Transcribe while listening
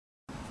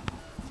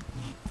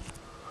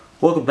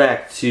Welcome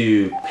back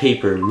to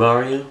Paper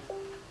Mario.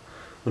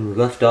 When we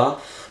left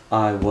off,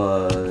 I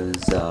was,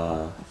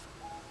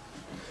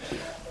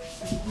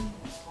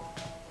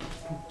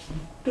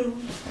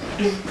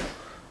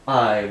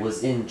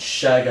 in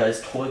Shy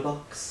Guy's toy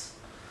box,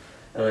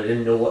 and I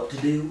didn't know what to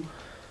do,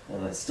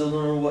 and I still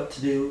don't know what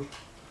to do,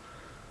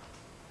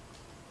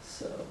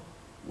 so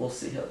we'll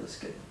see how this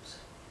goes.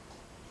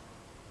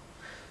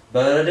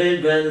 But I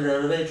did grant a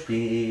run of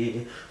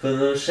HP for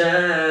the Shy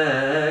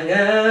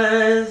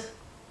Guys.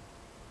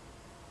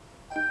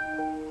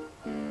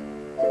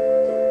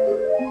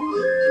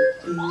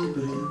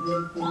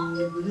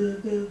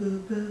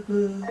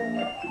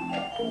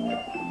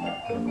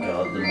 Oh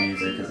god, the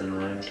music is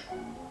annoying.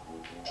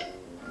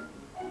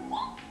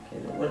 Okay,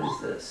 now what is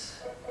this?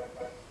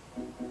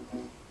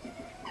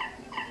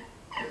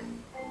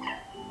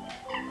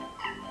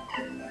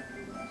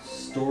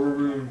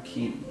 Storeroom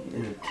key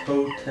in a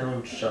Toad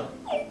Town shop.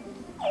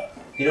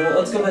 You know what,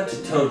 let's go back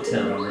to Toad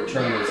Town and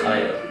return those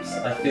items.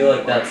 I feel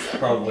like that's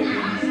probably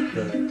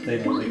the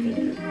thing that we can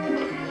do.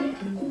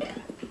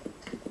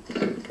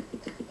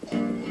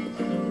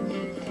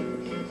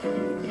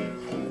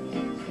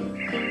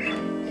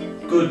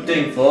 Good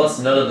thing for us,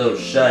 none of those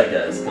Shy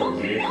Guys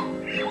come here. Yeah,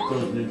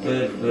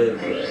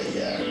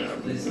 no,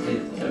 these,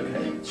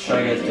 okay,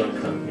 Shy Guys don't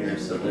come here,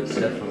 so that's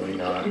definitely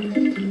not.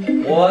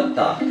 What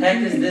the heck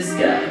is this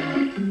guy?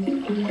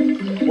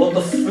 What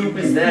the foop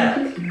is that?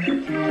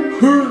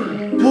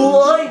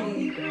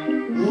 Blimey!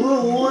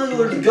 Little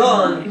Wigler's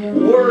gone.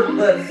 Where'd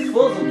that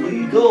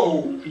fuzzily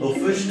go? A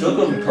fish took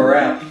him,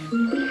 perhaps.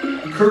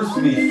 Curse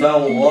me,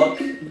 foul luck.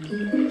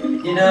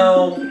 You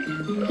know,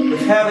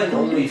 with having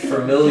only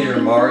familiar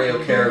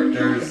Mario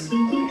characters,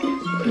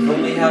 with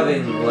only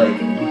having,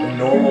 like,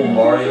 normal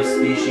Mario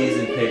species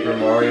in Paper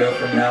Mario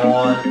from now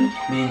on,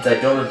 means I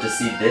don't have to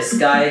see this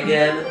guy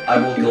again, I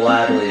will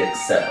gladly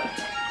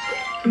accept.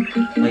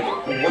 Like,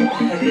 what the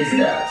heck is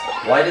that?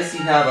 Why does he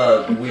have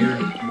a weird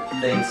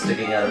thing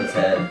sticking out of his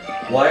head?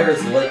 Why are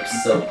his lips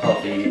so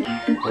puffy?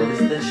 What is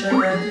this shit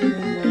guy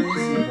doing?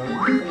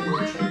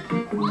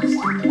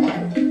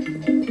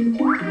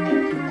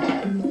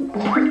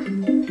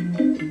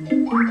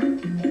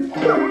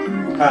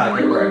 Ah,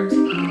 get wrecked.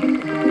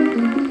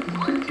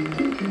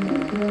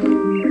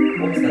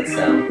 What's that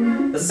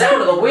sound? The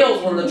sound of the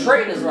wheels when the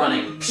train is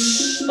running.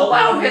 Psh, the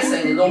loud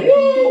hissing and the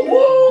woo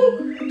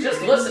woo.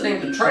 Just listening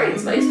to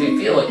trains makes me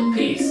feel at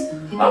peace.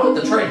 I want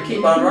the train to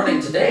keep on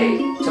running today,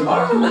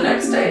 tomorrow, and the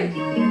next day.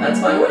 That's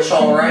my wish,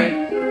 all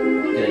right.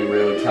 Getting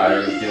really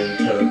tired of doing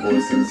Toad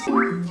voices.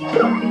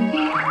 Get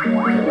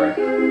wrecked.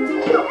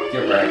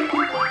 Get wrecked.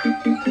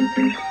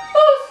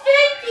 Oh,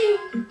 thank you!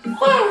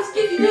 Flowers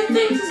give you their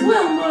things as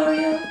well,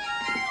 Mario.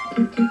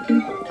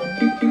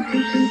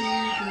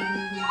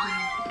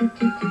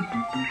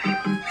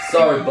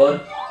 Sorry, bud.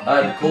 I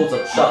had to close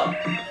up shop.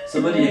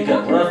 Some idiot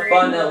got when I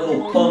find that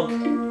little punk.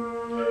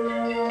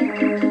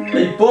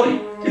 Hey, buddy,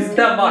 isn't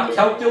that my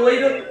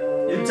calculator?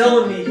 You're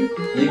telling me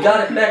you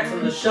got it back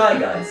from the Shy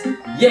Guys?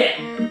 Yeah!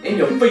 In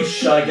your face,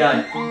 Shy Guy!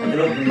 I can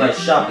open my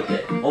shop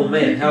again. Oh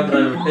man, how can I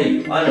repay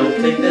you? I know,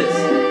 take this.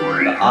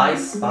 The I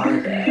Spy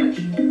badge.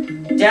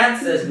 Dad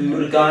says we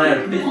would have gone out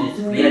of business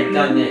if we hadn't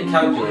gotten that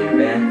calculator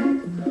back.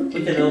 We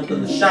can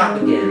open the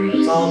shop again.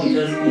 It's all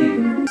because of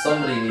you.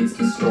 Somebody needs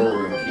the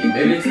storeroom key.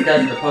 Maybe it's the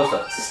guys in the post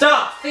office.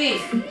 Stop,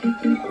 thief!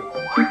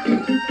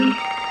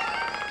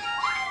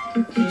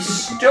 He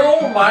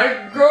stole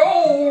my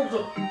gold!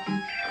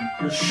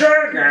 The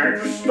Shy Guy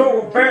just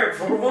stole a bag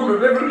full of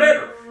undelivered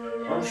letters.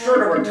 I'm sure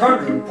there were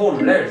tons of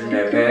important letters in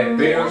that bag.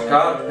 Bills,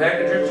 cards,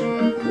 packages.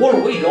 What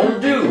are we gonna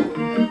do?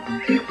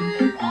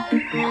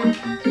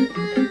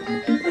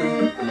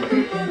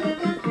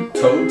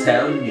 Toad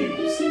Town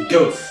News.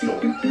 Ghost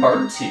Story.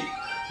 Part 2.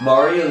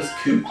 Mario's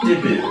Coupe de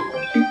Boo.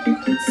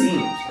 It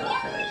seems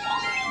okay.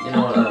 You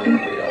know what? I don't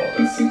want to read all of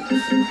this.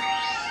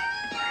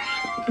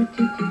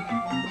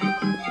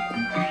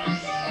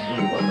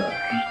 What the?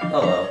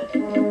 Hello.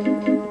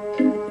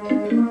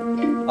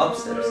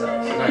 Upstairs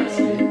house. Nice,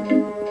 dude.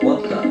 What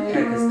the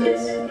heck is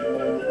this?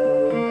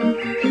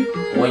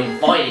 When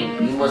fighting,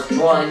 you must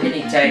try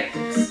many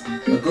tactics.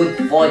 A good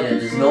fighter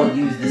does not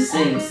use the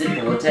same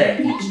simple attack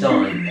each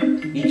time.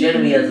 Each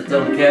enemy has its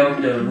own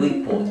character and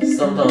weak points.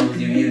 Sometimes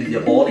you use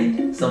your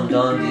body,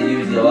 sometimes you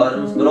use your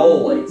items, but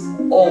always,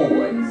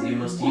 you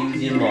must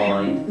use your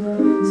mind.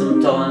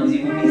 Sometimes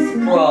you will be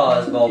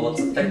surprised by what's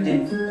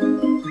effective. A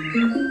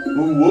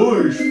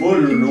wise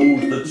fighter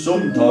knows that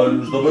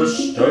sometimes the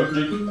best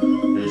tactic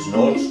is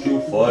not to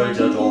fight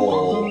at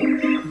all.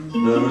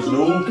 There is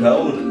no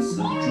cowardice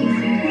in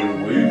choosing to get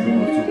away from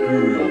a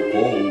superior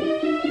foe.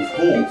 Of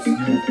course, you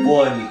will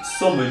find that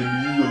some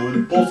enemies are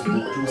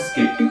impossible to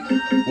escape.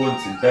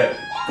 Once in battle,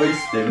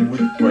 face them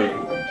with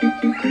bravery.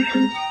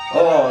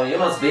 Oh, you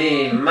must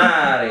be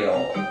Mario.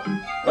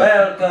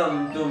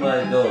 Welcome to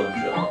my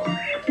dojo.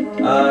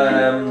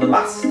 I am the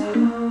master,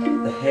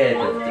 the head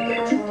of the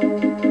dojo.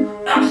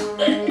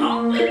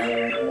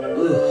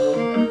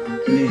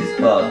 Ugh, please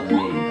pardon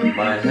me.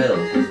 My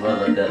health is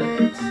rather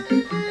delicate.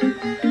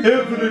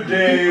 Every Every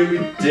day we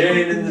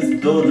train in this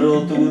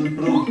dojo to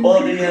improve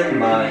body and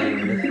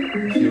mind.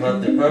 If you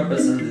have the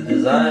purpose and the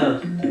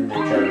desire, you may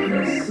challenge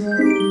us.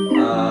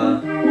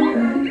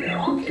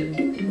 Yeah, okay.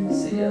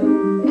 See ya.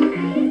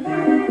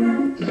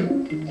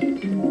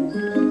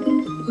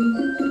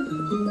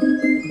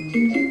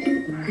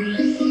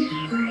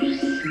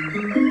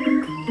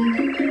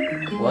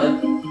 What?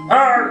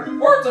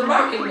 Words are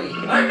mocking me!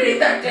 I need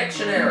that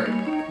dictionary!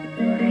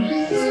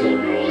 What's going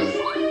on?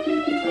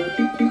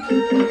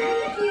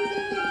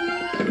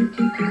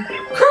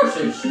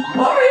 Curses!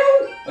 Mario!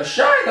 A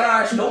shy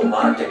guy stole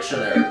my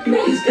dictionary.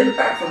 Please get it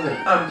back from me.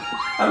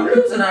 I'm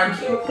losing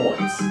IQ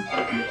points.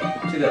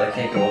 Too bad I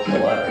can't go up the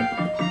ladder.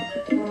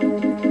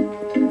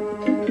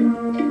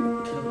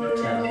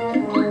 Town.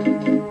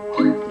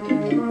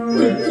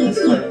 Where does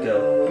this pipe go?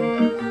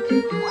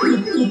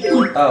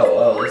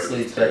 Oh, this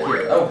leads back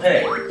here. Oh,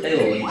 hey,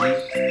 Luigi.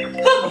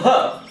 Huff,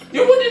 huff!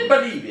 You wouldn't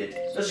believe it.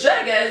 The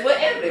shy guys were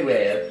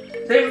everywhere.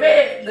 They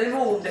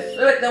moved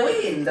like the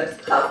wind.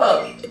 Huff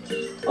up.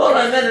 All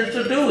I managed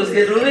to do is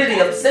get really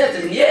upset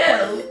and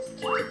yell.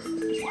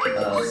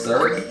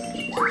 Sir?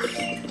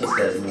 This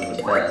guy's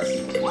moving fast.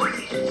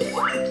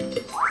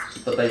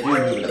 But they do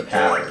move in a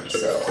pattern,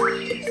 so...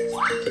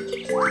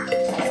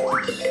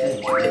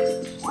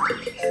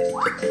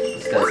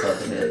 This guy's hard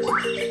to hit.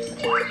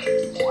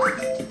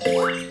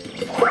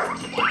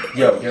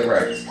 Yo, get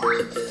wrecked.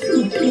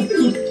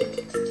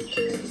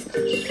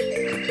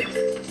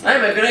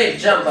 I'm a great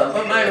jumper,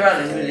 but my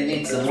running really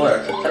needs some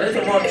work. A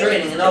little more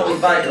training and I'll be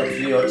vital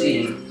to your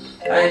team.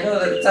 I know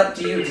that it's up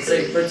to you to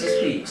save Princess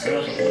Peach. So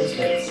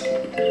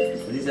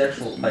Are these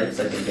actual pipes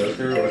I can go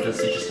through, or does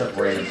he just have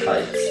random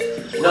pipes?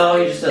 No,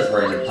 he just has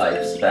random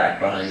pipes back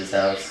behind his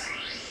house.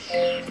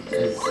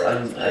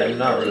 I'm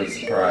not really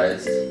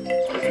surprised.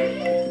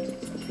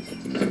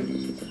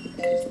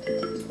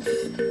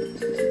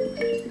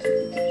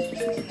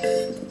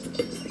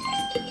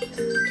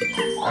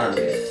 I'm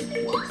good.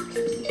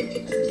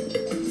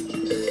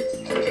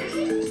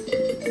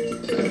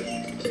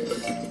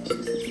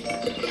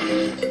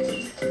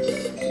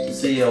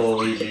 See ya,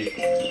 Luigi.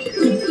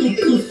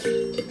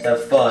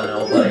 Have fun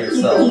all by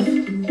yourself.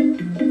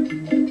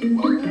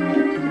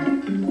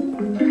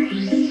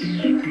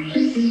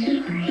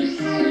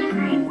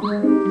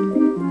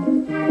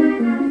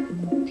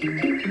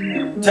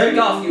 Take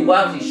off, you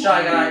lousy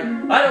shy guy.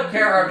 I don't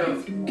care how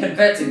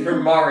convincing your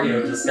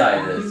Mario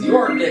disguise is.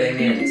 You're getting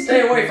in.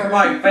 Stay away from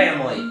my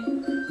family.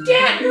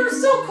 Dad, you're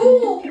so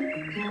cool.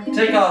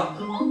 Take off.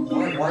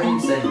 Why are you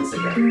saying this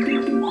again?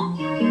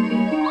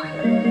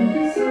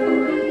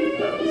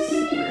 That was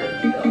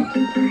weirdly dumb.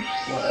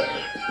 Whatever.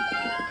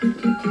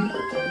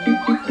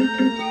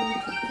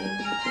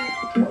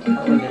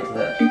 How do I get to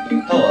that?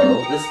 Hello,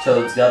 this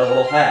toad's got a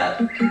little hat.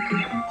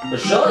 The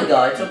shy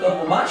guy took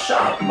over my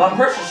shop, my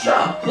precious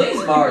shop.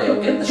 Please,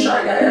 Mario, get the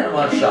shy guy out of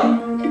my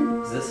shop.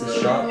 Is this his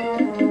shop?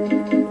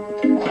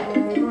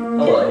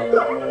 Hello.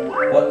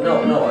 What? No,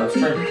 I was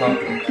trying to talk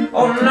to him.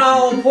 Oh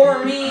no,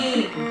 poor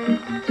me!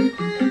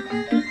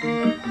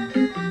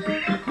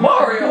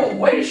 Mario,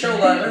 way to show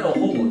that little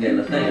hooligan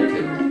a thing or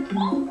two.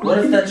 What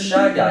if that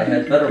shy guy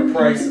had better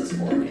prices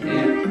for me,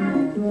 dude?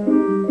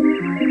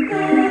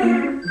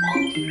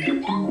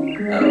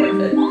 Oh,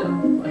 okay, no,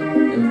 my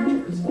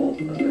inventory's full.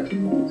 Okay.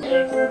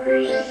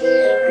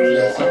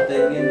 There's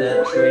something in that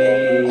tree.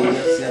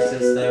 Yes,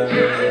 there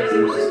is.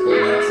 Just put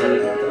it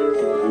outside.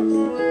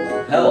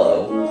 Hello.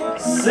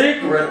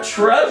 Secret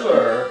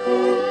treasure!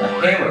 A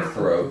hammer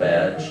throw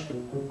badge.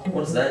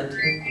 What does that do?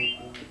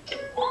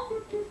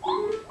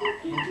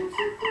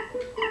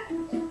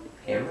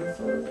 Hammer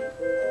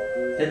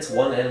throw? Hits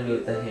one enemy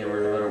with the hammer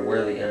no matter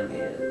where the enemy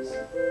is.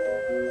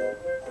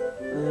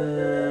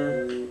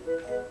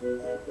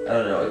 I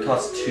don't know, it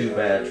costs 2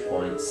 badge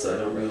points, so I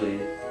don't really...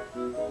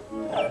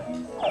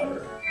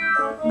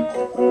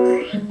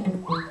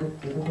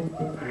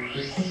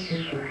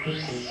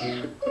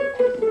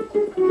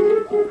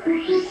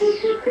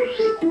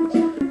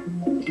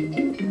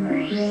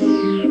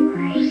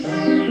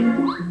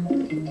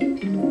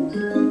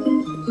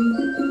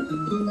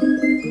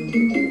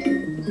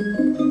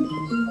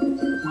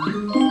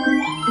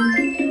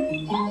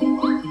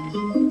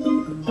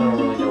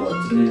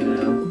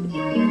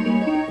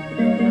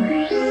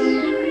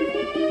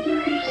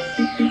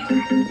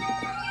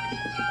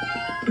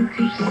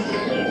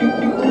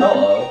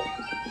 Hello.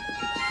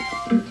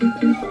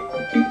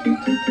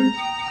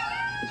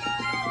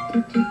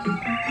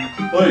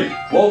 Hey,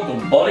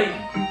 welcome, buddy.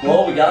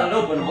 Well, we got it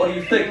open. What do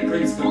you think?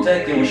 Pretty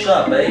spectacular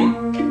shop, eh?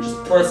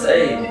 Just press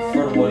A in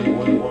front of what do you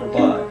want to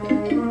buy.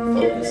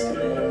 Focus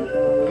command.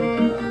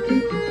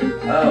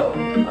 Oh,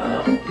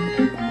 wow.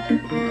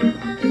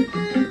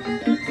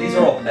 These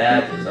are all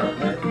badges, aren't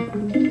they?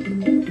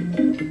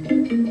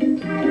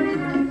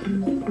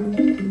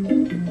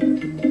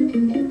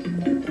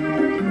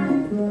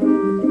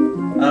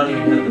 I don't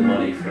even have the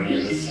money for any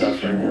of this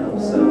stuff right now,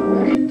 so...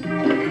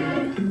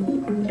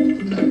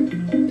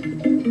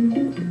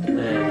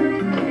 Man.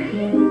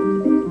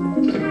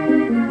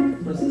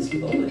 What is this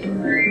building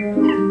over here?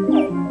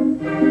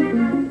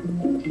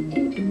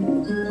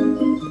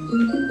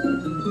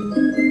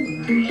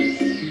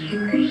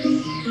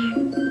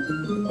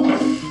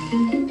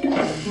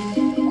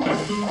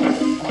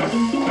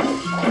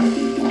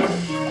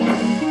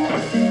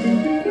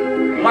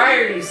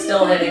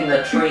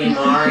 tree,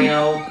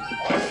 Mario.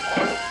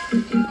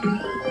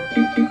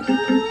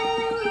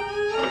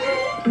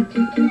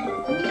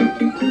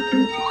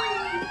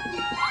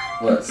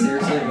 What,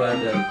 seriously? Do I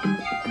have to...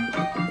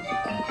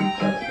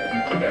 Okay,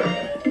 there we go.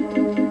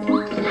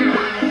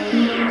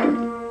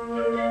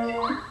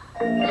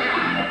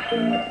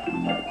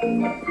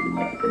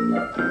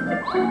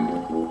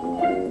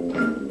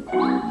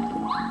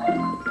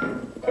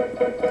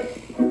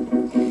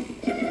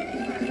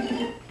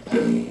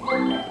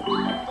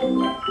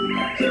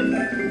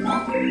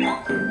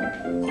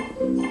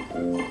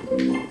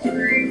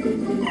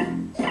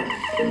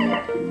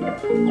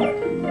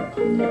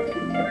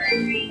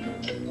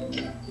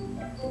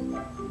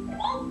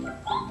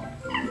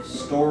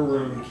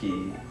 Storeroom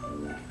key.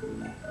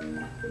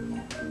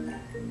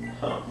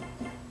 Huh.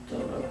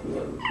 Don't know who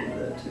I would give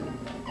that to.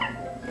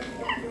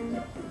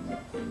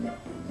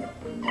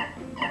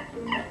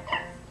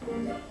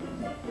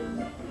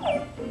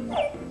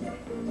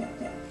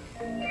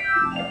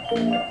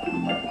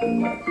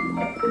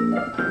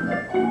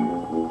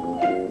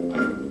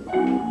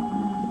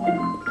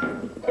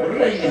 What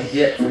did I even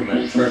get from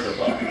that treasure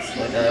box?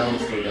 Like, I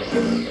honestly don't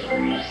remember.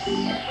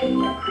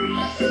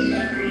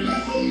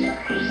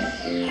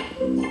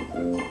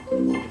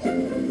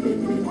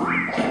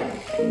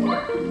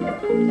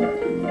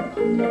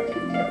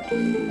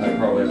 I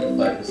probably have to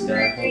fight this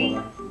guy. Hold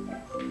on.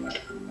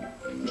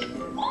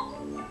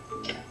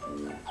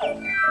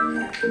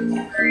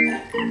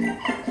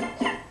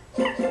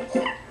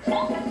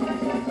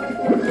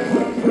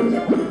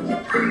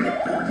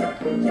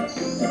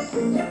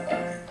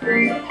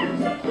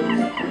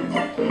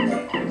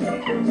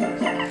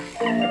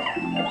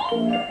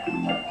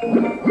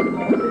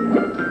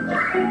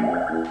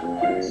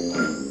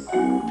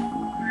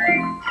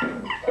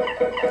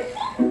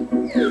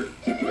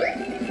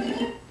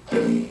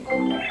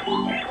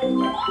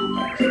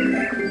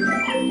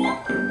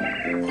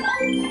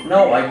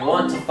 No, I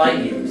want to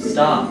fight you.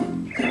 Stop.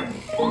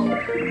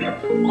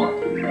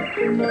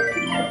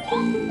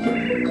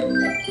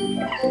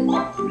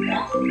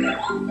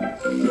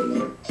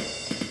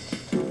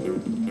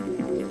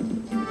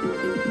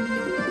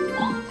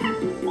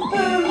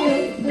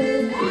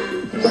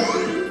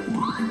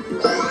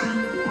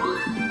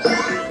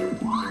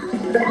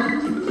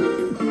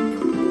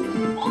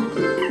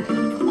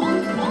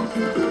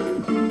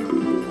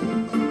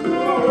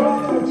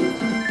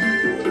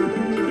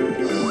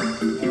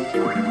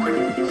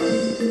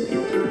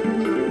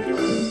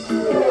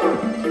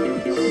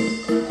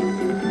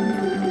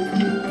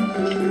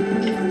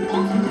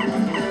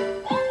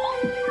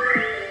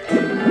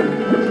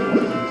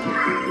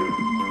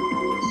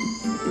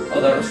 Oh,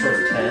 that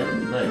restores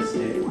 10? Nice,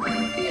 dude.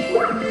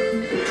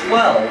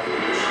 12?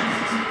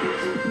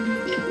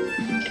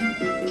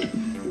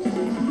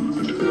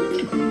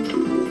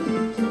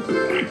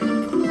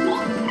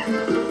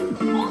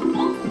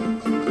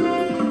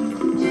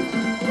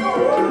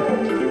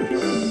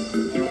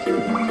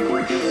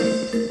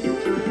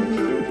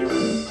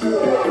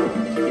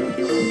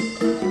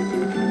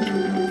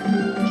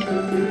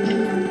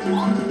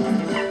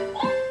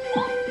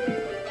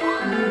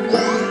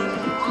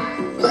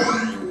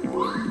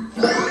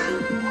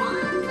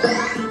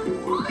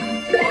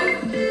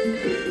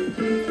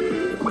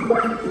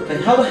 And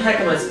how the heck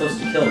am I supposed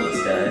to kill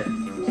this guy?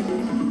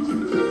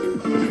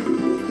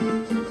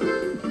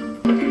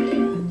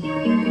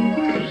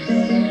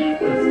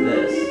 What is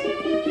this?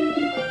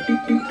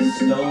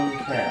 Stone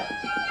cap.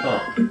 Huh,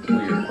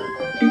 weird.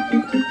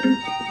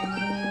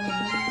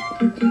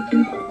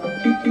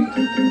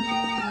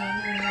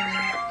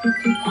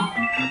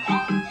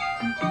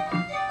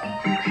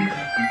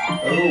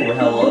 Oh,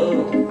 hello.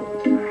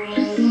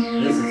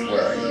 This is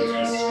where I use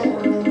the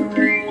storage room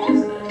key,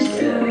 isn't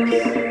it?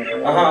 Yes.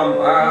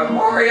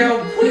 Mario,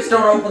 please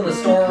don't open the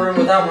storeroom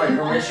without my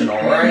permission,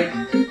 alright?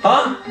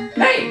 Huh?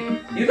 Hey,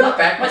 you got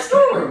back my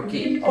storeroom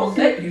key. Oh,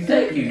 thank you,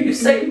 thank you. You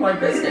saved my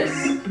business.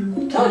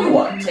 Tell you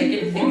what,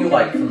 take anything you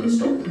like from the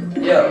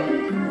storeroom.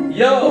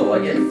 Yo, I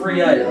get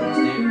free items,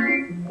 dude.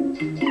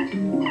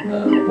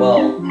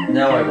 Well,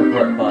 now I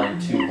regret buying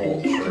 2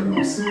 Volt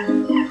Shrooms.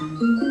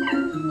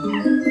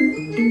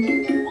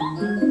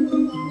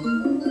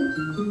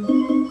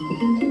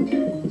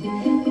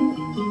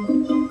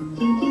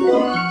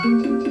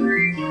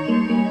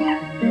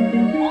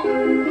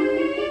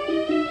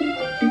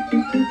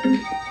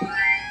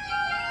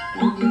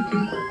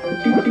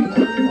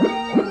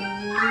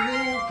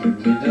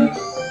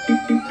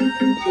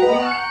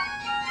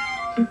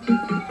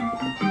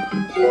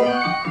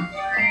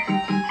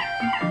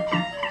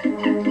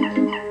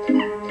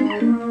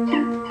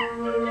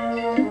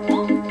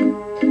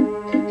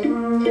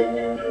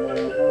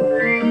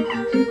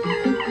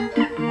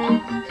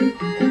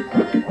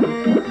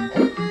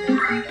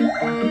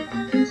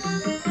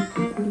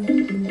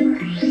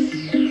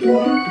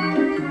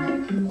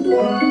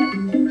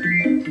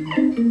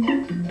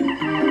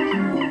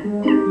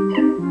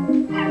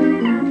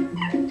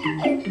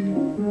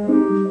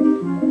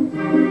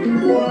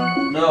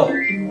 No.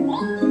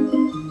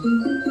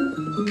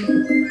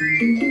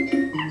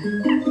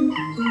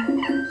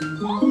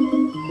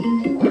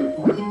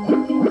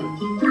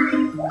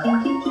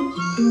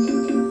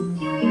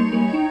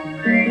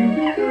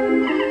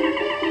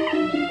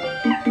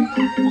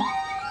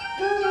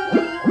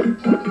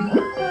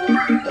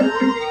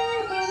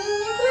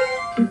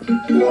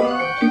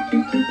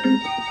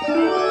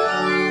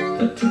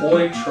 The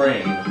toy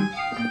train.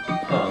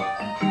 Huh.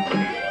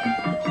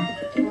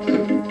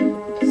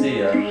 See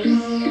ya.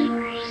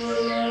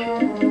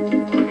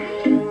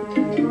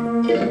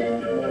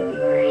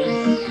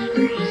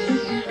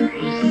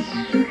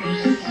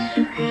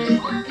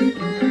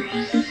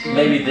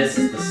 Maybe this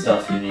is the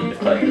stuff you need to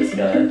fight this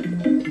guy.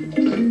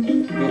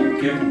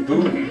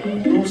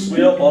 Boost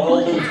me up on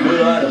all those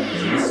good items,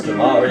 Mr.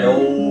 Mario.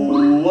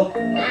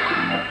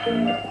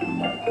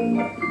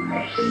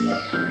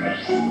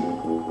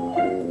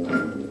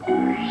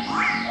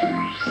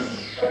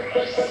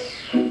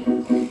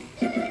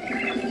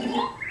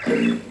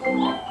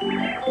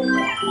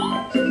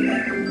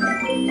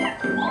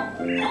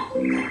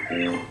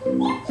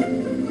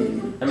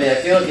 I mean, I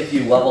feel like if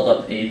you leveled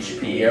up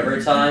HP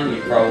every time,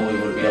 you probably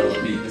would be able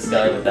to beat this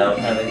guy without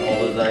having all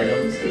those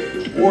items.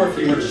 Or if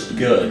you were just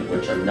good,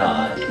 which I'm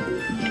not.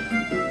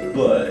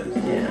 But,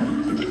 yeah.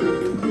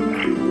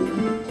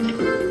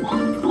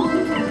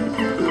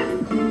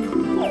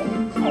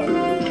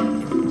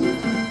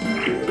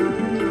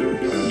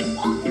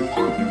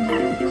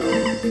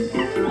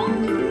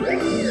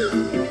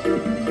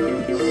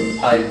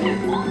 I mean...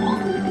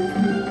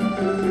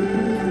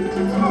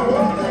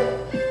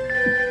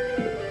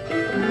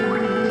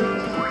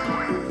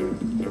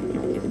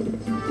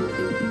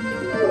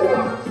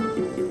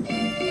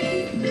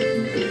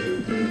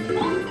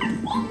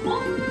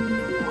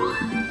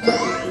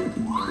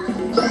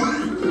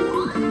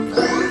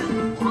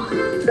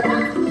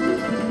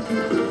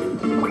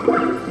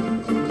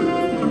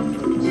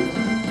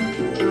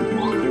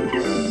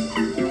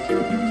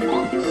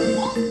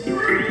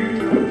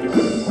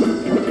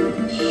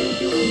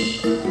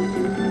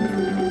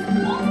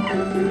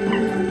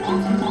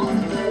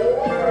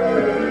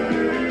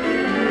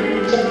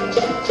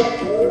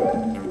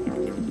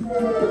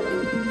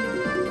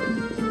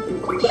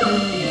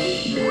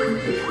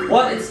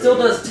 What? It still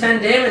does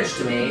 10 damage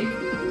to me.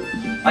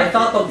 I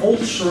thought the Volt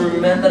Shroom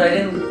meant that I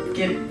didn't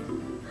get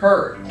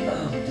hurt.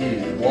 Oh,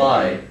 dude,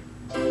 why?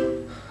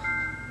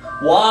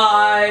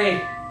 Why?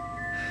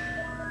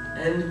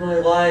 End my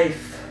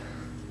life.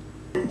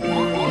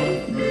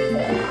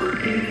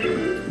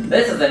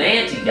 This is an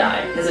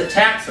anti-guy. His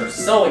attacks are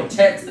so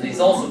intense that he's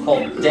also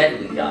called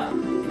Deadly Guy.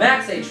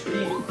 Max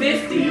HP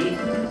 50?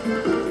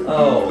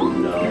 Oh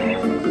no.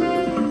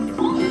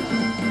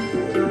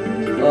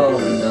 Oh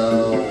no.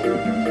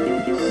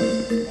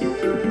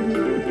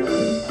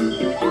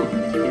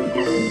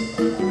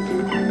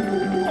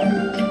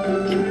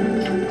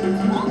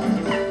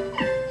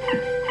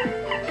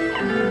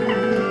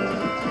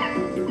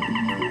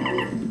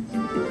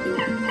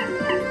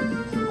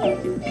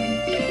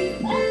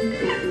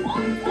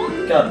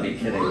 Gotta be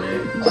kidding me.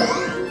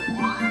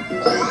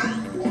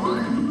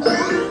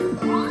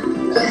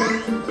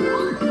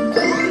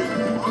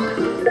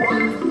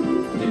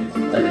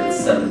 Dude, I did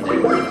 7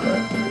 damage with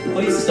that.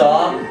 Please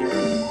stop.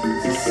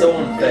 This is so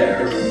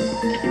unfair.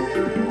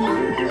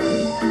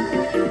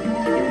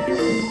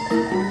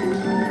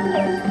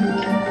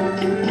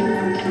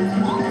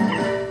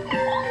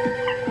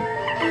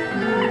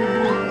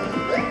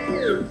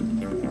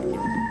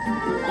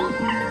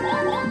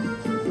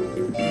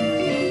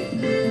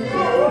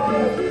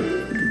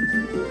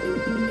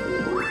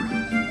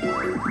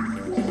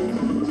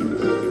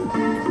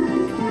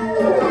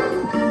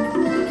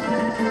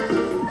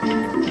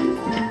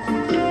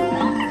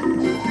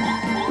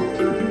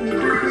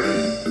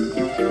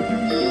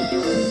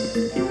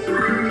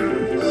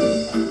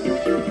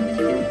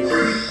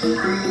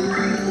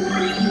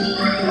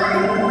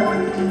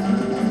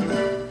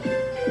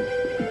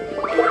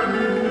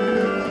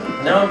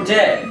 Now I'm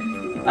dead.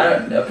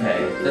 Okay,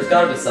 there's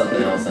gotta be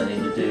something else I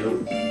need to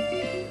do.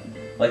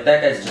 Like,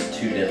 that guy's just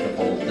too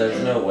difficult. There's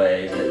no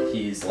way that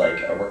he's, like,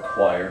 a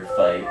required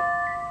fight.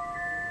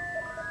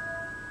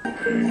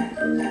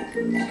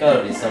 There's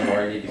gotta be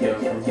somewhere I need to go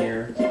from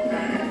here.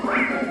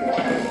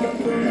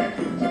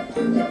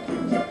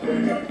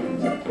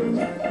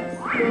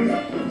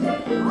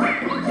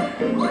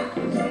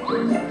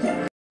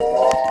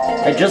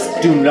 I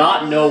just do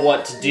not know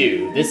what to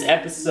do. This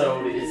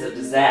episode is a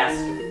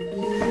disaster.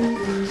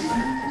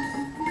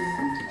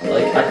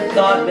 Like, I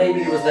thought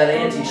maybe it was that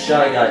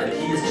anti-Shy Guy, but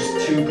he is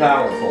just too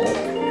powerful.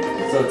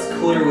 So it's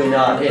clearly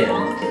not him.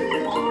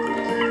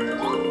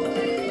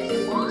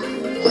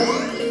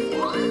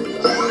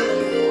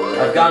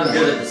 I've gotten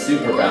good at the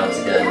super bounce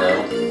again,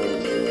 though.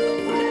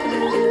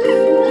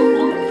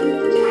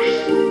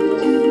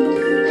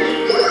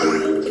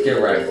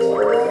 Get wrecked.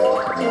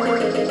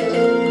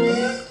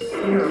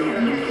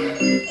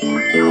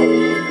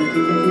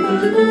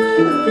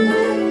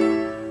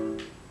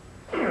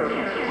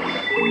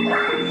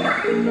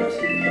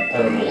 I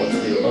don't know what to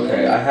do.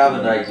 Okay, I have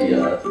an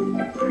idea, but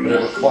it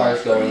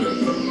requires going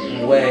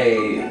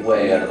way,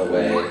 way out of the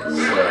way,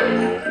 so...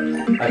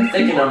 I'm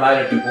thinking I might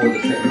have to board the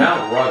train.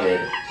 Mount Rugged?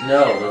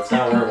 No, that's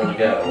not where I want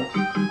to go.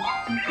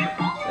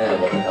 Eh,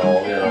 what the hell,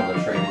 I'll get on the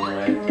train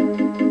anyway.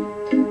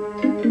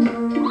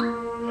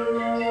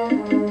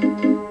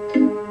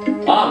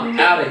 I'm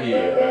out of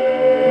here!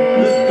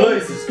 This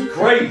place is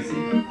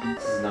crazy!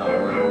 This is not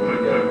where I want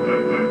to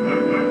go.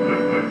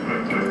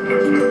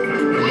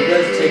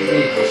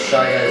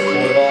 Shy Guy's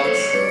toy box.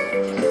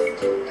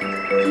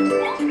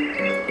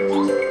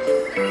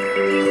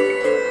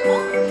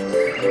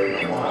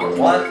 Wow,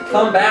 what?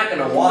 Come back in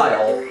a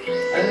while?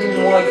 I didn't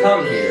even want to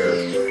come here.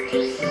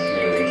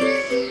 Maybe.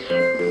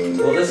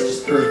 Well, this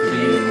just proved to be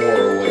even more of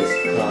a waste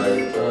of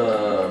time.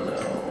 Oh, no.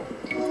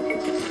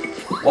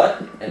 What?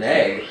 An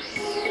egg?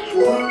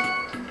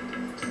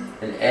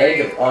 An egg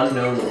of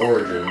unknown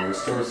origin.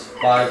 Restores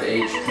 5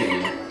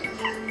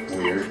 HP.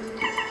 Weird.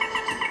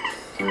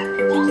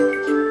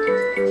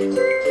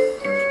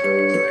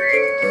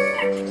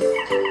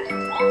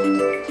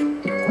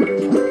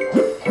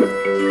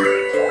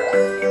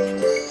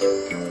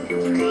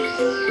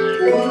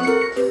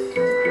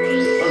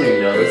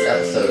 This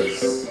episode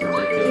is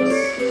ridiculous.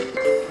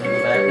 Can I go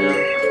back now?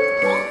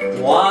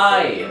 Why?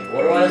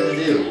 What do I have to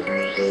do?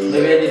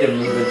 Maybe I need to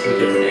move into a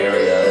different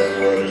area and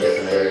load a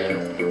different area.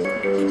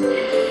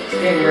 This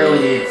game really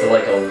needs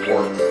like a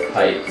warp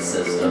pipe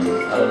system. I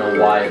don't know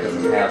why it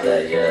doesn't have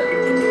that yet.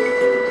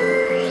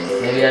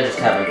 Maybe I just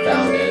haven't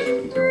found it.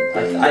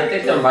 I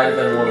think there might have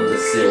been one in the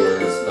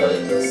sewers, but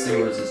the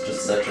sewers is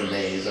just such a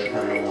maze. I kind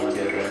of don't want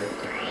to go there.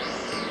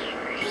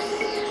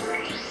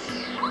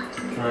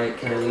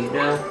 Can I leave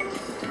now?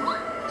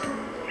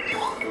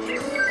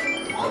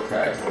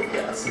 Okay,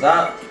 yeah, so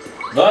that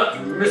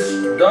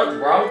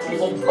route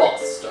was a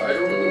bust. I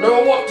don't know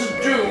what to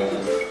do.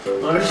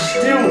 I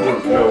still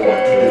don't know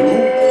what to do.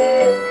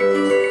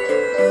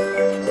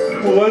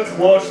 Well, let's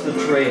watch the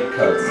trade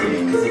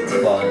cutscene, because it's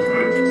fun.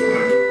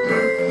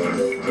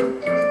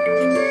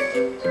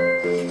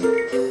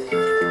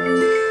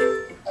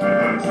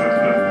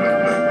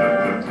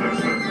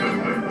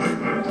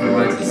 It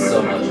reminds me so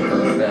much of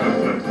Earthbound.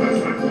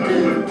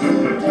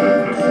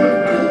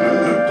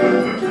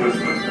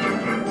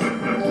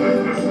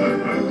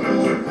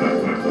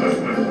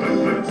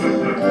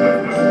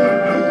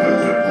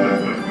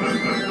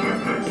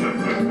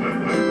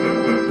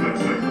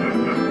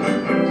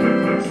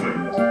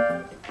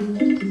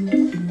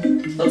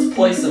 Let's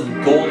play some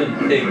Golden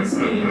Pigs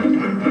game.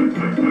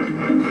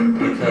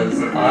 Because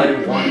I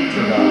want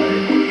to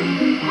die.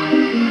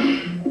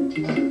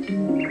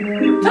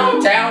 Toad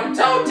Town!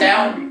 Toad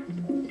Town!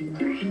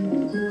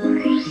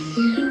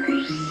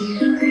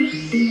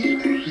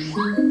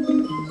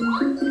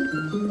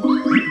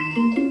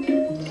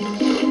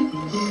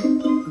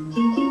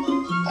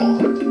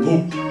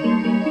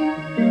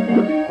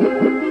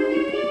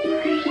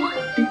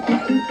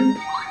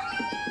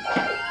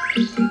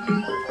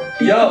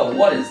 Yo,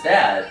 what is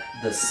that?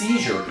 The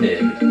seizure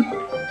pig.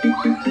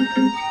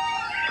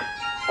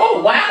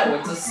 Oh wow,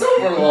 it's a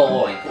silver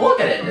Loloink. Look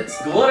at it,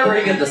 it's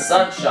glittering in the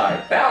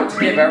sunshine, bound to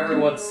give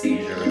everyone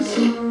seizures.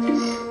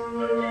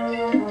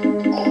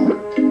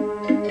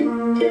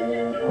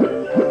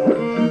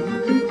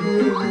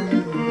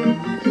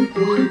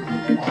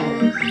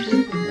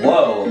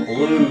 Whoa, a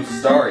blue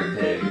starry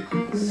pig.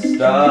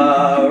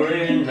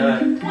 Starry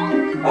night.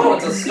 Oh,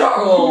 it's a star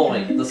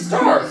Loloink. The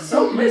star is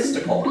so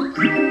mystical.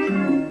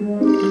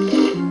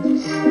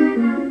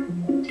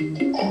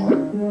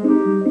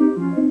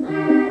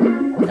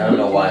 I don't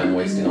know why I'm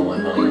wasting all my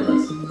money on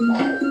this.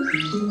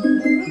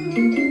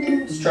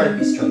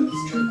 Stripey, stripey,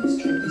 stripey,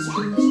 stripey,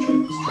 stripey,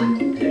 stripey,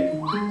 stripey pig.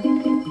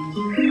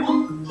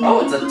 Oh,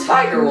 it's a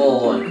tiger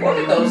Loloink. Look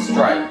at those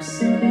stripes.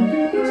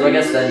 So I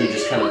guess then you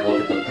just kind of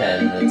look at the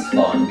pen and it's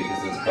fun because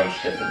there's a bunch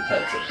of different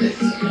types of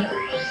pigs in there.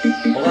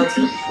 Well, that's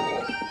pretty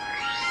cool.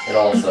 It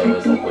also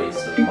is a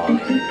waste of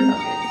money, I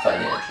mean,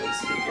 financially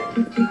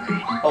speaking.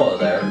 Hello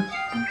there.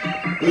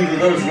 Either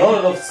there's not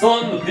enough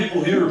sun, the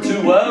people here are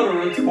too loud,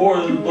 or it's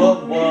pouring, blah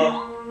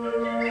blah.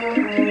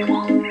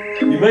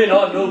 You may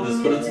not know this,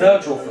 but it's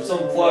natural for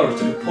some flowers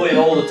to complain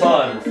all the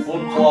time or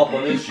flip-flop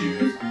on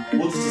issues.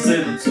 Who's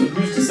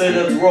to say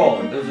that's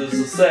wrong? There's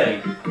a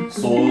saying,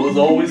 soil is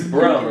always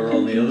browner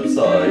on the other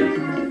side.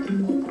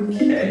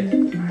 Okay.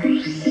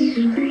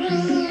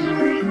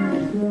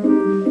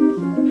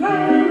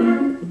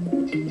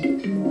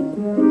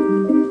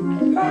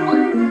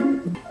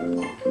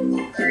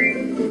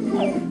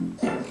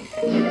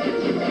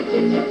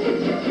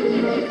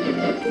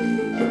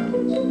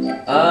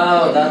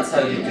 Oh, that's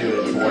how you do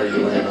it to where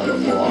you land on the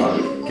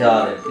block.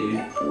 Got it,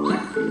 dude.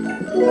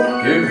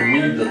 Give me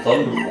the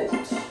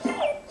Thunderbolt.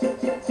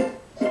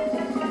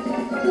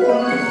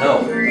 No.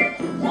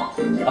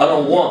 I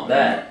don't want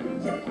that.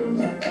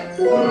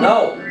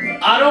 No.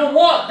 I don't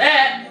want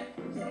that!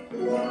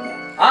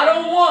 I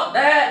don't want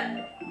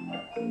that!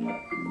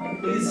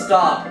 Please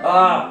stop.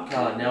 Oh,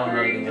 God, now I'm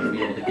not even going to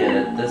be able to get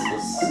it. This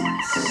was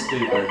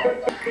stupid.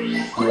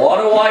 What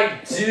do I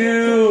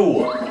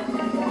do?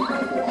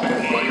 I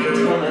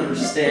don't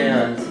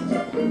understand. I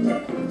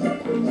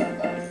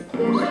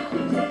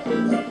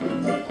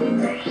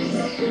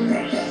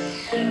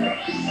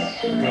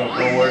don't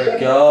know where to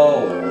go.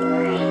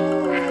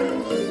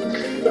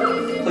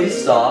 Please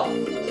stop.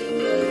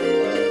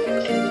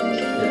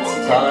 It's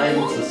time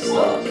to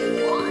stop.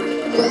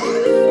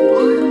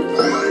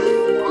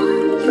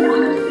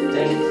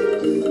 Dang it.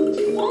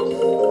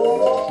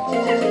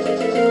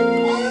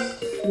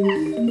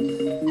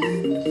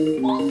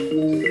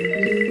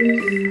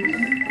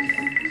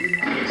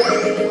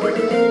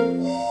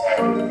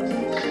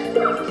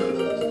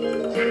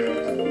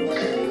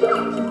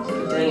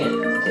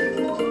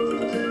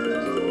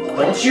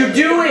 Don't you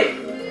do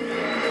it!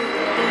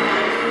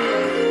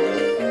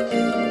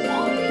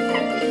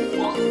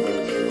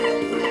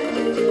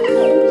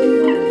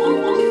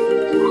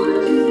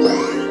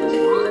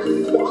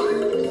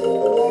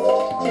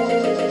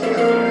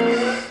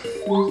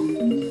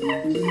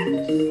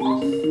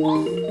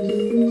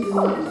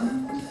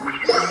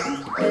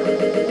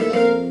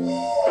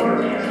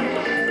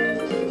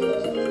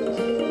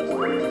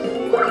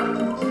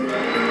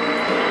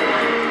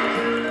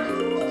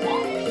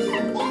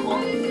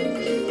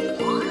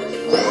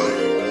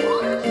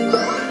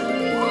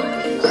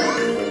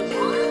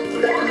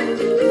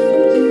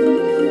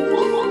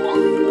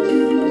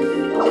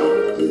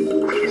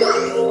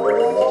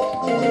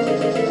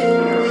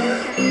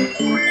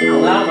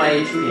 Well, now my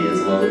HP is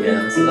low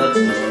again, so that's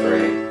just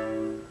great.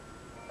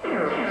 I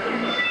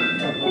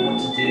don't know what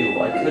to do.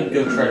 I could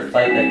go try to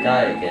fight that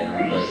guy again,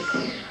 but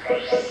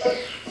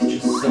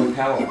he's just so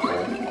powerful.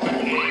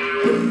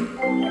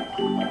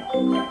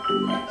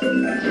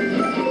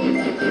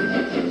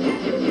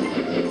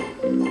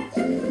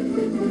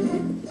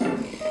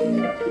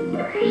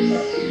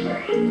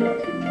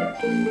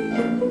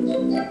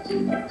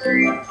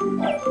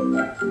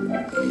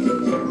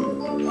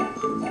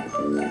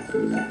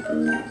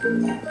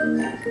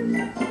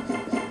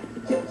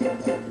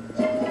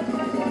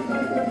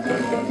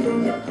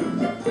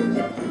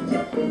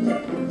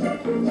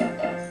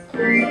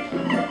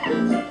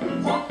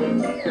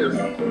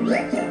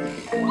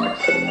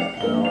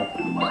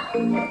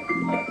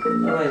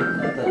 How do I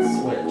hit that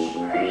switch?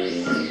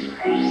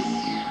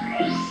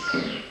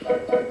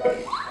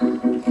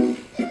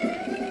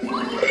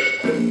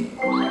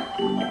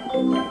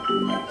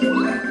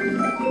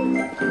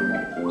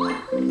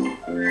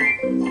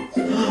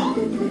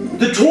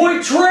 The toy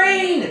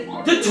train!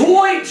 The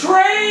toy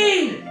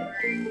train!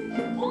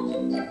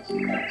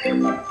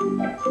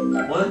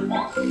 What?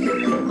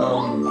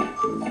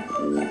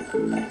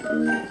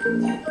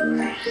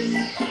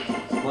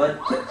 What?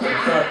 I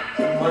thought,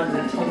 why did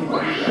it tell me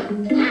what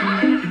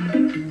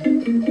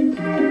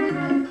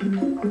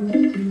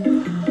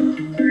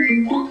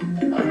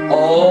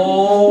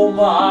Oh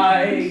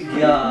my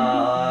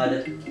god.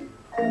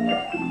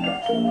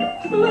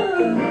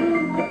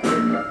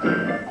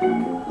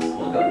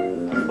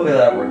 Look at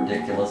that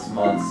ridiculous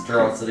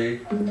monstrosity.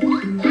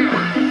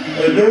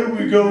 And then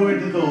we go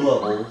into the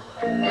level.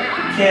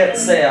 Can't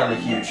say I'm a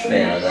huge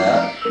fan of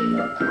that.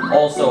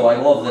 Also, I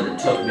love that it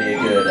took me a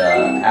good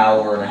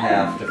hour and a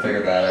half to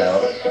figure that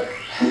out.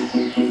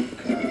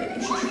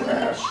 It's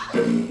trash.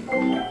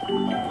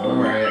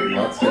 Alright,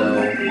 let's go.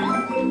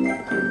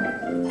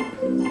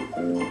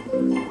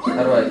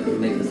 How do I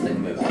make this thing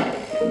move?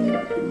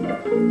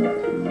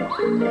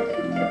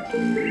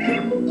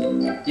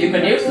 You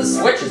can use the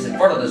switches in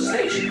front of the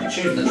station to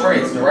choose the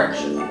train's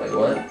direction. Wait,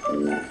 what?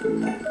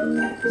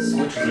 The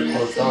switches are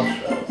closed off,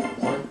 though.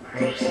 What?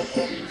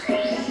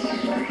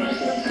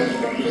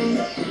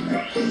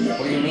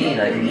 What do you mean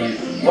I can use...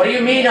 What do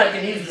you mean I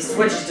can use the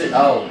switches to...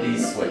 Oh,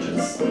 these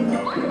switches. Oh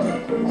my god.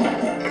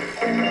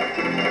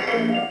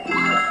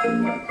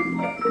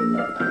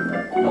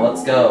 Now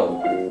let's go.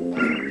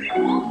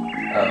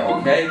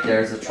 Okay,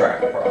 there's a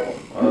track problem.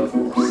 Of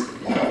course.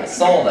 I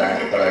saw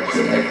that, but I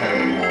kind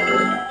of ignored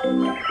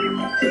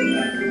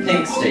it.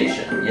 Pink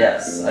Station.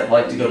 Yes, I'd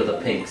like to go to the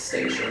Pink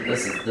Station.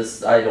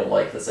 I don't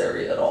like this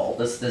area at all.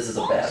 This is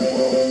a bad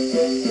world.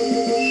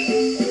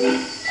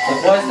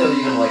 Like, why is there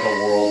even like a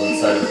world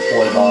inside of a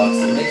toy box?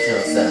 It makes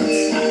no sense.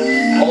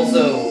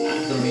 Also,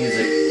 the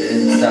music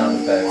and sound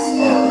effects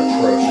are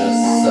atrocious,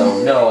 so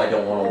no, I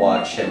don't want to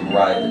watch him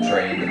ride the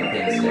train to the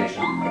Pink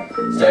Station.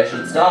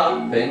 Station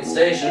stop, Pink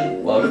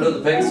Station. Welcome to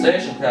the Pink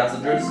Station,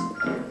 passengers.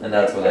 And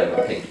that's where they have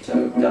a pink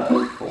toad. Got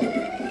it, cool.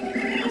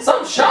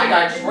 Some shy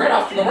guy just ran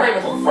off to the right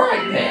with a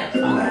frying pan.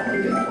 Oh my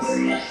goodness.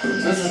 So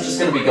this is just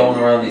gonna be going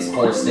around these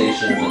 4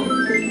 stations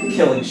and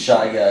killing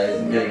shy guys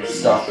and getting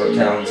stuff for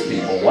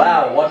townspeople.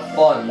 Wow, what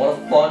fun. What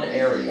a fun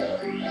area.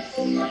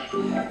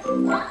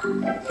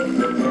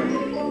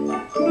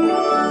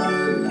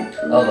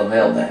 Oh, the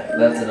mailbag.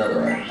 That's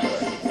another item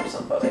for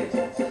somebody.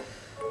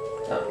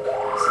 Oh,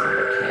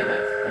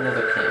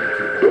 another Cammy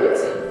Cooper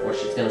cutscene, where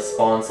she's gonna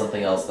spawn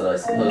something else that I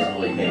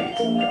supposedly hate.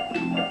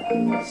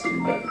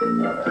 Stupid.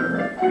 Whatever.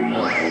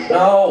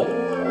 Oh,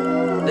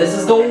 no! This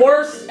is the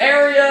worst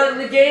area in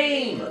the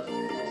game!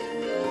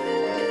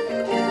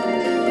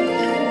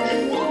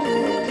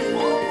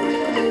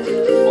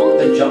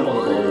 They jump on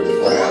the balloons,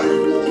 what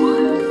happens?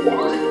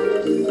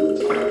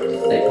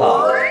 They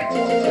pop,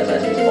 and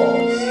then he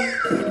falls.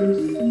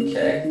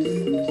 Okay.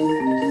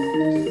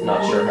 Not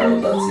sure how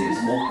that's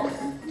useful.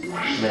 I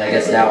mean, I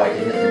guess now I can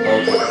hit them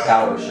both with a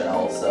power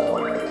shell, so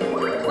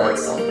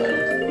that's something.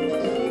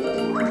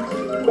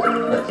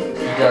 But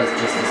he does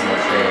just as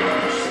much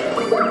damage, so...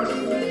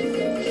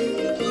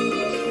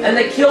 And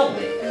they killed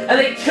me! And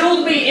they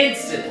killed me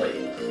instantly!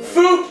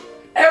 Food!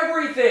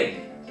 Everything!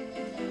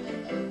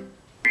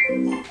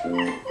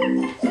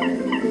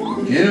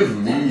 Give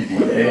me the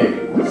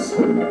eggs.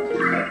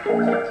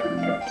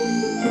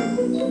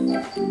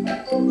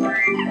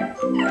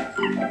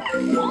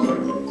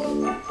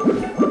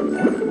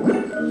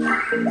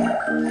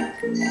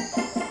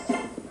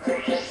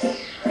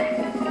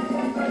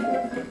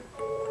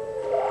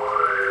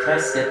 Can I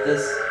skip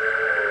this?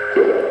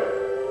 Okay.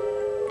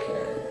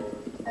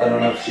 I don't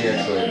know if she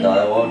actually had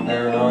dialogue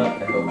there or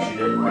not. I hope she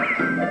didn't.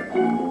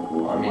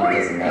 Well, I mean, it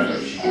doesn't matter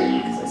if she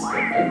did because I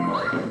skipped it. I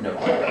have no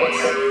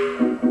regrets.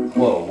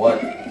 Whoa, what?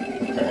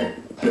 Okay.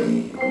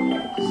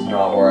 This is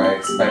not where I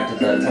expected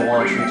that to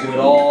launch me to at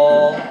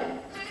all.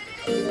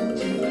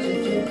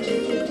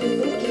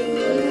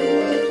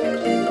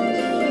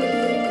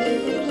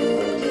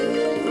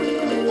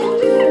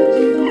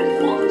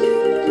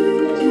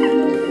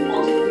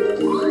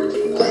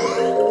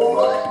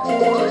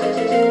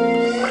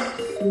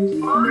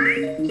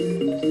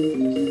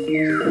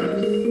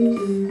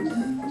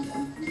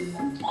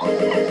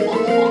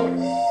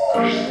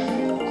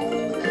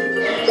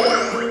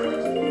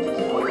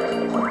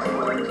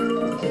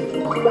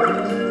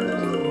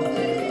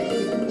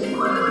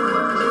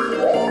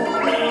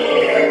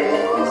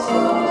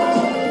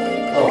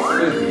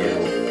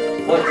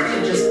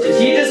 Did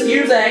he just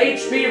use a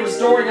HP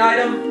restoring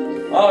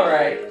item?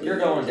 Alright, you're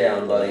going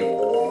down, buddy.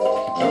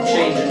 I'm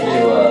changing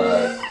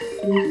to,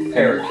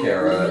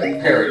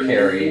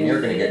 Parakarry, and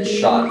you're gonna get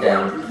shot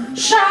down.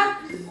 Shot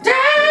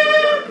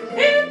down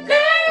in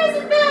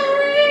Pleasant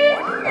Valley!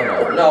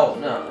 Oh no,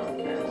 no.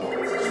 Okay, well,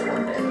 it's just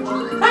one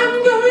damage. I'm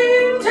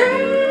going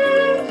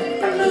down,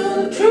 I know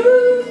the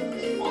truth.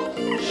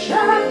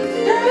 Shot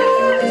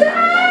down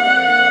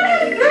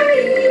in Pleasant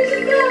Valley!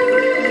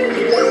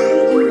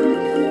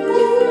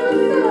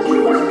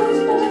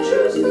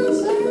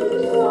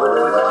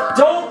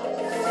 Don't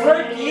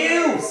frick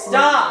you!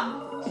 Stop!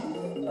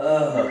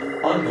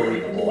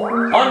 Unbelievable.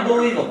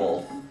 Unbelievable.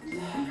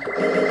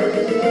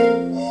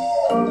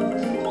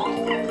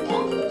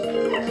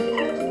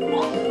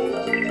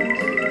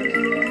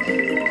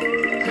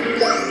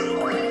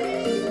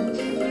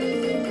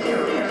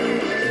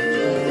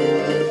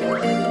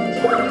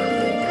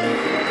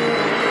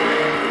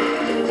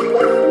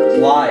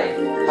 Why?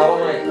 How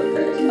am I?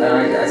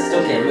 Okay, I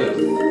still can't move.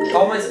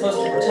 How am I supposed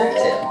to protect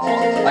him?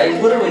 I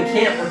literally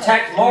can't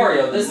protect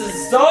Mario. This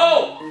is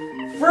so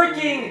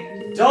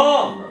freaking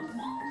dumb.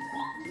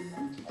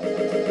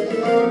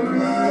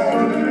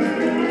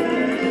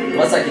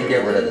 Unless I can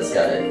get rid of this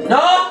guy.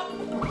 No!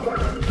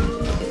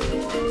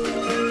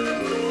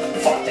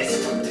 Fuck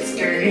this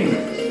game.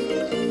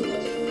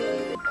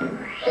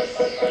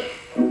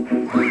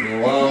 Leave me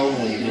alone,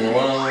 leave me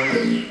alone,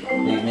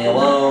 leave me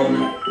alone.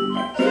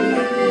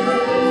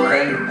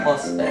 Fame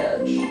plus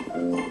badge.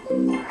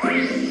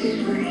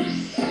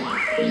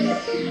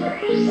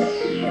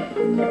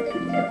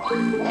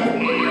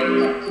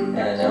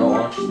 And now it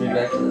launches me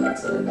back to that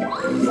side.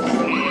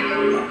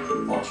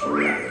 Launch me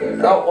right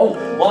there. Oh,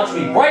 launch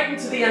me right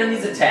into the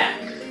enemy's attack.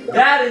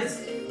 That is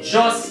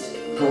just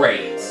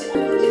great.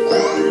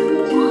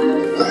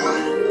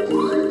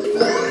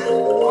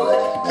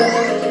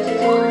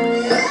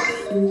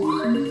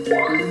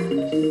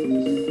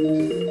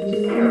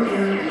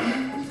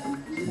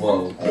 Whoa,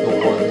 the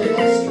one-hit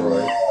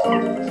destroy.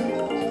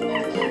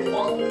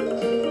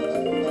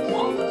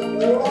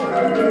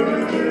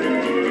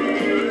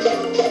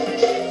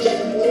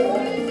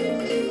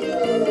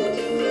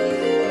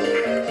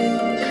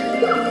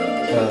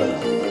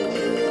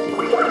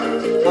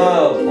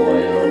 Oh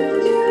boy,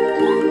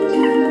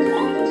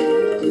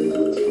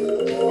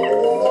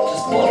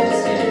 just love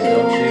this game,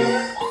 don't you?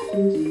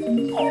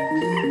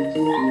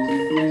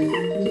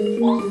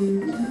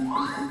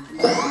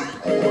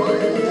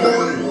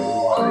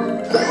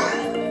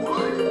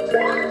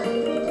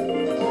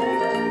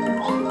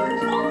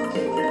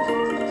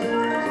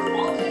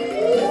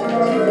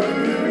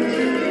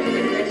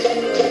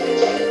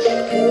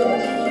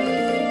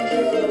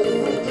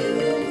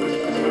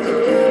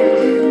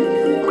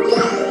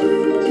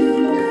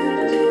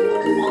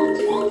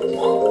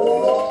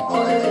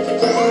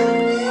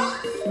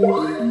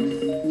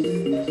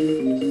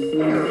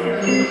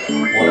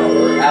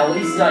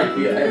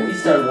 Whatever. At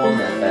least I won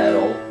that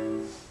battle.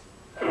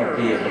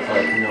 Albeit with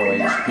like no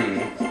HP.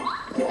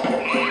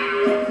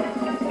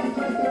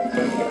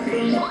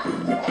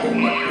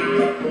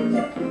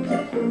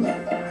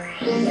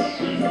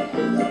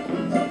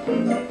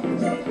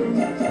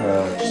 I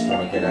just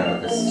want to get out of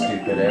this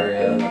stupid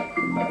area.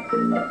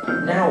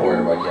 Now where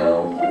do I go?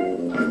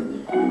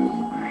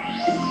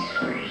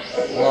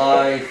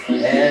 Life,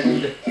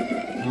 end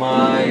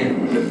my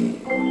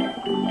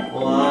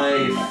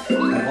life.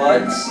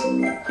 What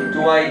do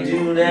I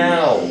do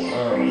now?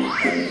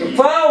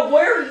 Wow,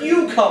 where did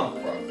you come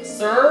from,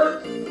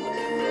 sir?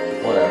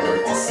 Whatever,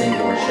 it's a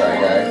singular Shy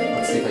Guy.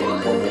 Let's see if I can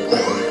one hit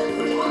quickly.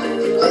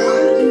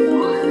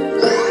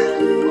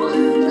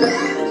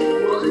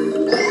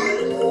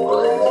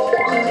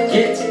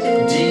 Get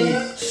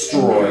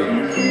destroyed,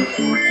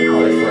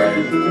 my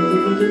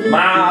friend.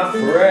 My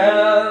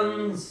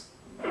friends!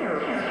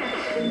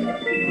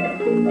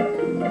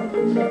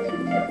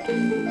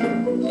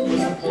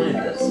 What's the point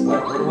of this?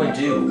 What do I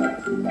do? I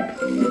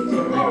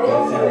go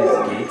through these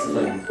gates if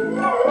I'm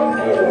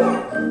made of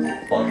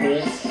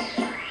buttholes?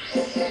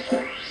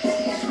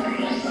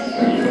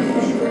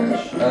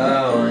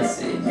 Oh, I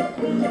see.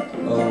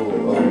 Oh,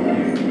 I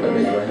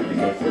bet you I have to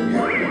go through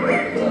here when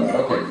it opens up.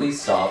 Okay, please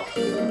stop.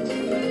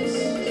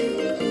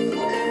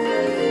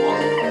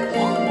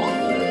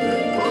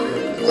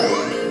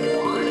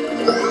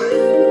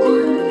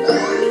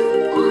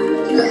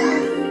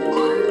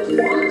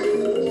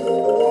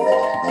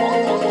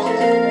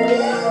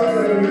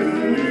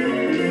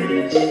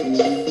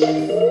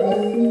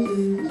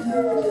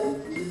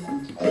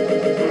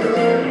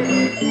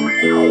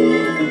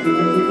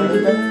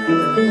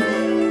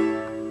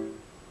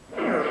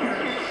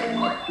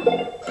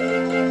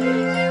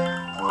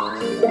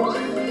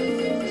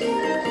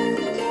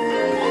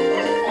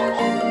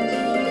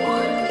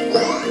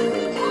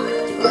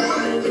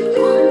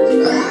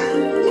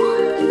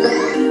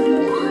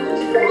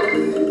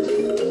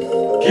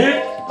 Get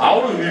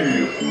out of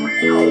here!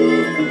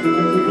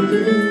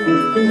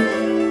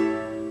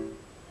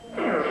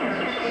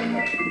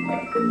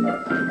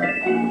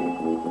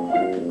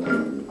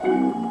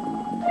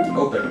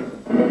 Open.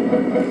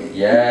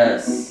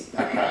 Yes.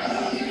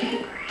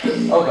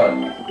 Oh god.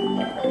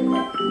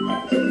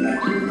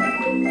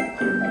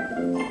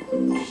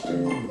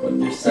 Interesting. What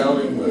you're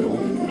selling, little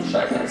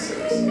Shy Guy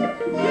says.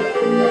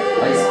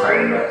 Ice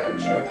cream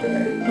badge.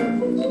 Okay.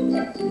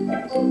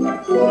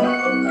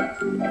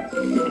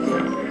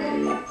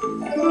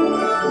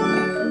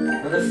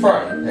 Another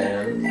frying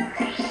pan.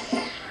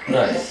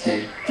 Nice,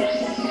 dude.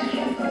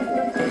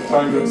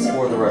 Time to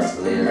explore the rest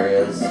of the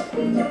areas.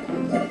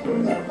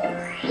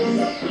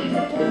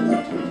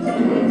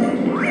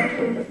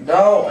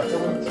 No, I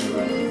don't.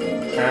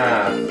 I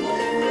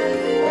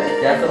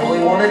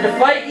definitely wanted to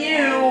fight you!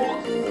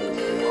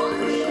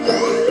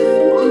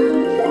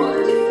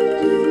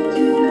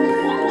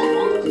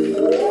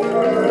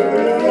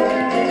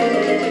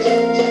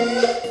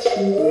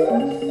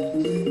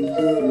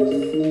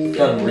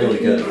 Gotten really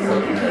good at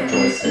flipping that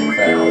joystick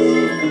fast.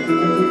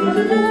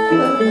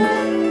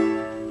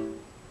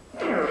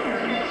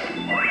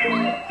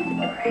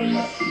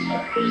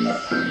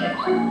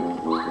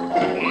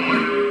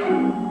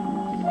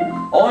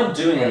 All I'm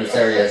doing in this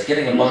area is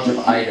getting a bunch of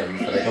items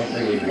that I don't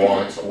really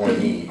want or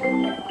need.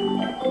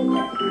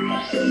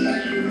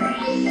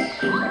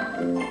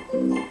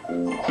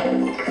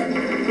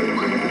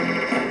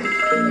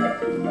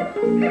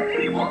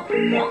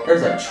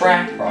 There's a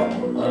track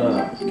problem.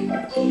 Okay,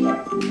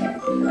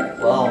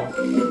 well,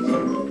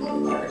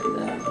 alright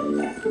then.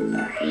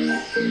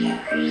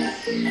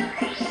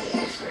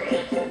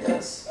 I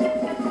guess.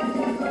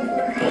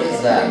 What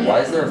is that? Why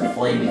is there a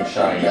flaming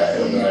Shy Guy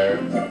over there?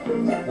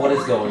 What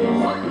is going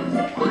on?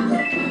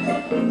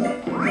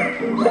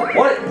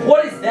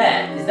 What is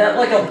that? Is that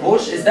like a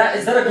bush? Is that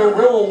a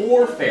guerrilla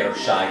warfare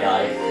Shy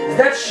Guy? Is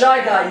that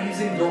Shy Guy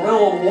using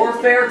guerrilla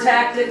warfare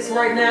tactics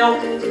right now?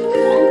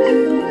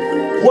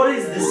 What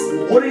is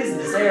this? What is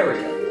this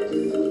area?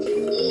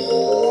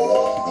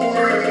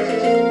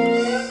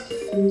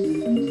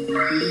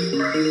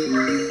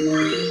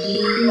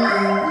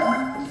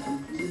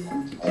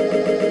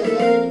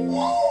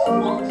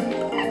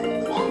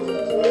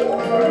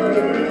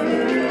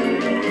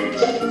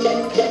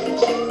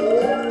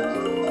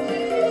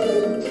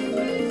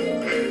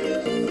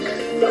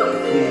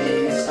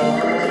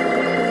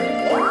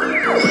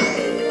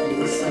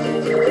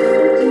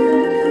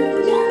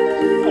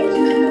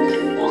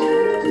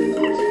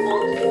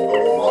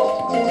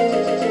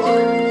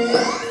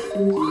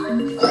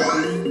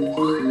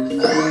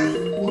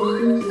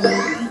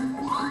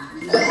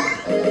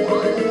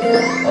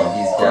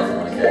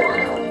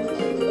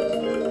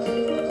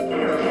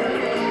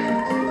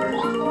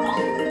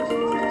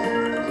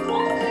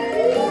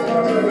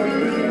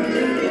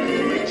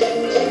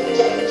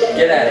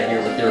 Get out of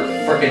here with your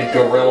frickin'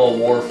 guerrilla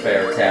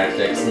warfare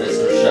tactics,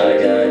 Mr. Shy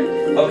Guy.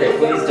 Okay,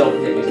 please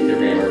don't hit me with your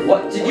hammer.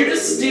 What? Did you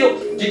just steal?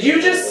 Did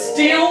you just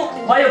steal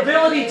my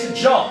ability to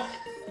jump?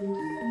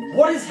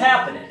 What is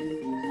happening?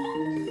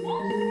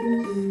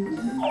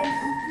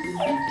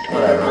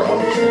 Whatever, I'm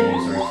just gonna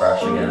use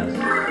refresh again.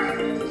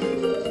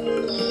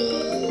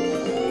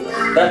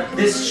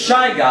 This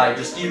Shy Guy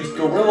just used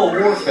guerrilla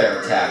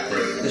warfare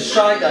tactics. The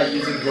Shy Guy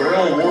using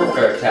guerrilla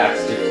warfare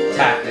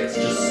tactics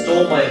just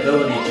stole my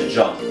ability to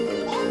jump.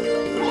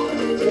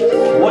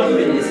 What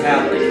even is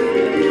happening?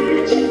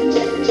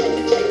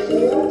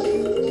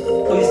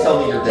 Please tell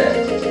me you're dead.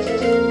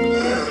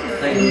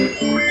 Thank you.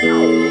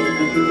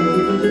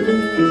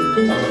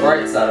 On the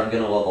bright side, I'm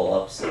gonna level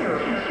up soon.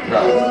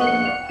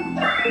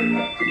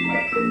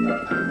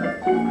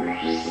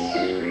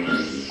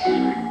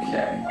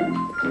 Okay.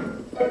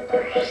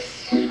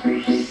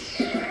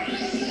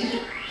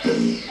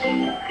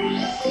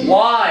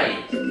 Why?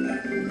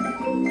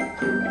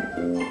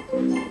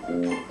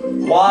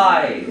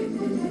 Why?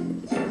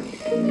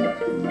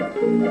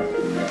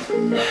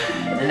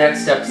 The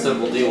next episode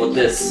will deal with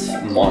this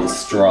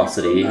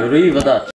monstrosity. Arrivederci.